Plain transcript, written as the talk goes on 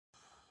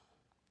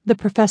The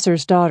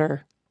Professor's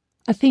Daughter.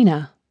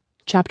 Athena.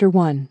 Chapter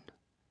 1.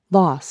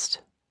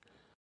 Lost.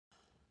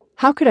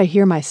 How could I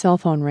hear my cell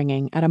phone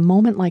ringing at a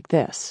moment like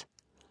this?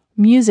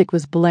 Music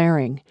was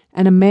blaring,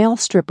 and a male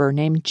stripper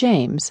named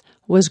James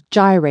was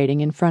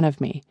gyrating in front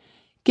of me,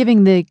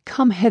 giving the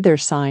come hither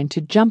sign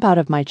to jump out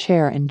of my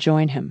chair and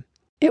join him.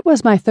 It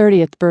was my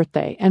 30th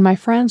birthday, and my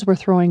friends were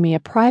throwing me a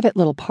private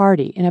little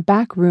party in a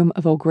back room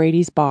of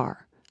O'Grady's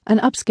Bar, an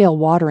upscale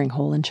watering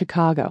hole in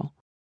Chicago.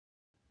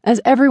 As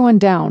everyone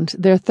downed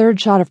their third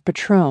shot of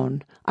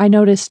Patron, I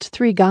noticed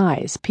 3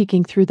 guys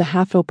peeking through the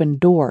half-open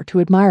door to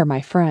admire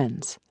my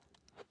friends.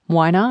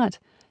 Why not?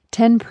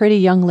 10 pretty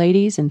young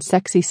ladies in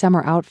sexy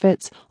summer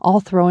outfits, all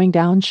throwing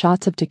down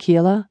shots of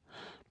tequila?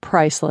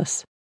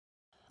 Priceless.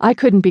 I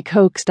couldn't be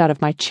coaxed out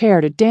of my chair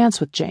to dance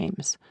with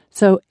James,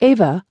 so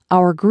Ava,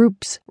 our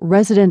group's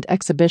resident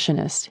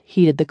exhibitionist,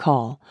 heeded the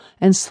call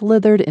and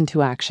slithered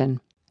into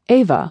action.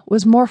 Ava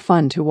was more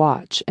fun to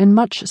watch and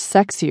much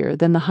sexier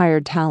than the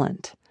hired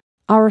talent.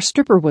 Our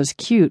stripper was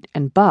cute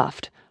and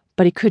buffed,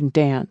 but he couldn't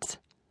dance.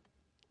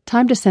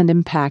 Time to send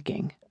him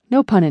packing,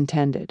 no pun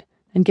intended,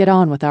 and get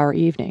on with our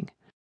evening.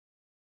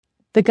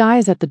 The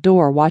guys at the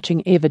door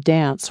watching Ava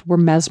dance were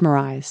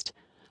mesmerized,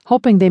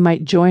 hoping they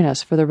might join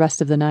us for the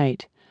rest of the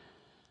night.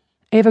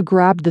 Ava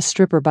grabbed the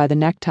stripper by the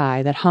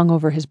necktie that hung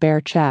over his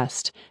bare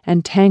chest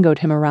and tangoed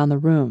him around the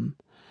room.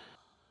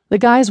 The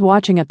guys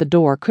watching at the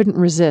door couldn't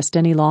resist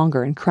any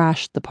longer and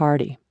crashed the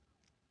party.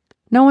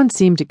 No one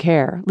seemed to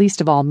care, least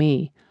of all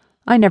me.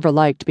 I never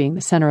liked being the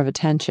center of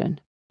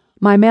attention.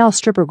 My mail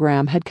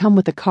strippergram had come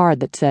with a card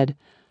that said,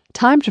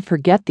 "Time to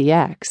forget the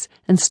ex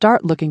and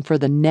start looking for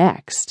the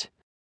next."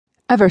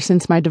 Ever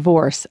since my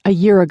divorce, a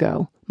year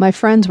ago, my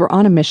friends were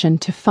on a mission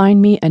to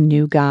find me a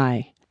new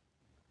guy.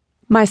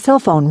 My cell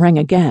phone rang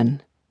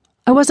again.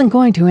 I wasn't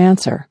going to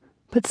answer,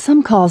 but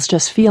some calls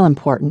just feel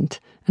important,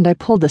 and I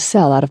pulled the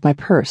cell out of my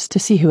purse to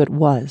see who it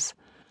was.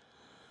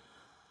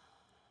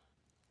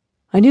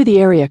 I knew the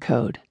area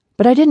code,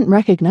 but I didn't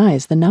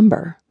recognize the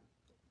number.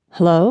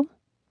 Hello?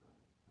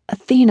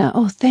 Athena,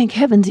 oh, thank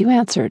heavens you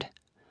answered.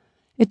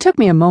 It took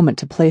me a moment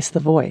to place the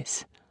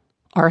voice.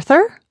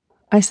 Arthur?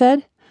 I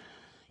said.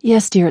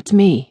 Yes, dear, it's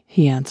me,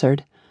 he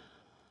answered.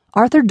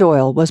 Arthur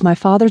Doyle was my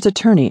father's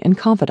attorney and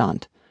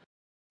confidant.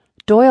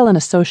 Doyle and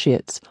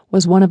Associates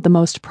was one of the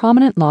most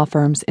prominent law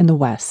firms in the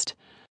West.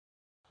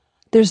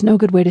 There's no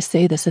good way to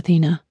say this,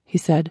 Athena, he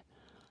said.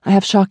 I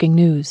have shocking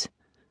news.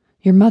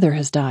 Your mother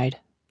has died.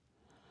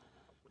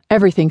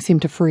 Everything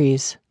seemed to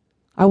freeze.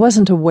 I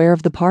wasn't aware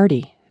of the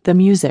party, the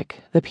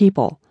music, the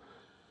people.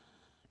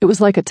 It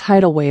was like a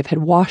tidal wave had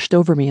washed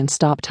over me and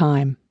stopped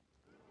time.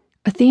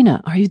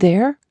 Athena, are you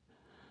there?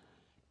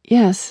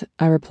 Yes,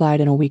 I replied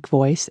in a weak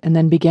voice, and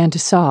then began to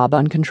sob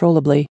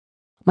uncontrollably.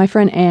 My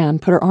friend Anne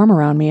put her arm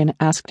around me and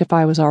asked if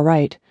I was all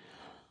right.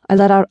 I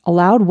let out a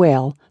loud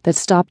wail that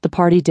stopped the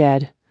party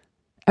dead.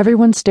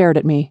 Everyone stared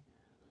at me.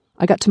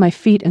 I got to my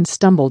feet and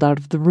stumbled out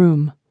of the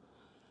room.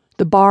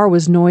 The bar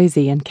was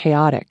noisy and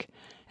chaotic,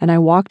 and I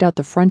walked out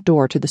the front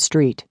door to the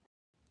street.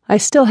 I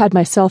still had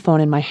my cell phone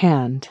in my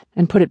hand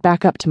and put it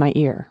back up to my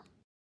ear.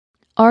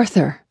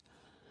 Arthur.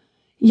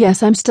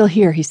 Yes, I'm still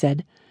here, he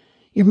said.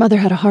 Your mother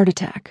had a heart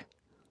attack.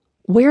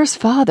 Where's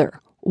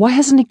Father? Why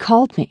hasn't he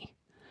called me?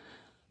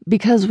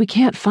 Because we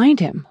can't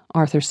find him,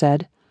 Arthur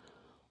said.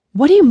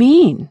 What do you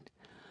mean?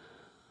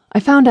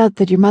 I found out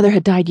that your mother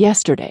had died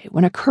yesterday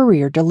when a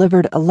courier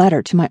delivered a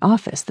letter to my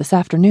office this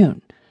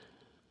afternoon.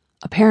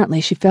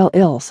 Apparently she fell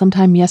ill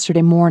sometime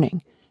yesterday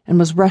morning and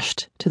was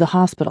rushed to the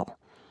hospital.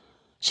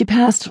 She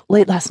passed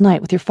late last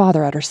night with your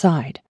father at her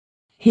side.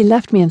 He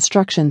left me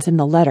instructions in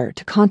the letter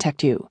to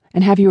contact you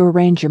and have you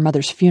arrange your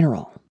mother's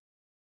funeral.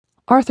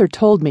 Arthur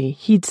told me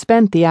he'd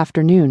spent the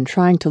afternoon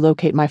trying to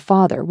locate my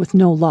father with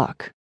no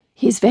luck.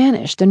 He's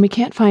vanished and we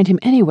can't find him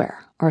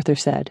anywhere, Arthur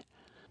said.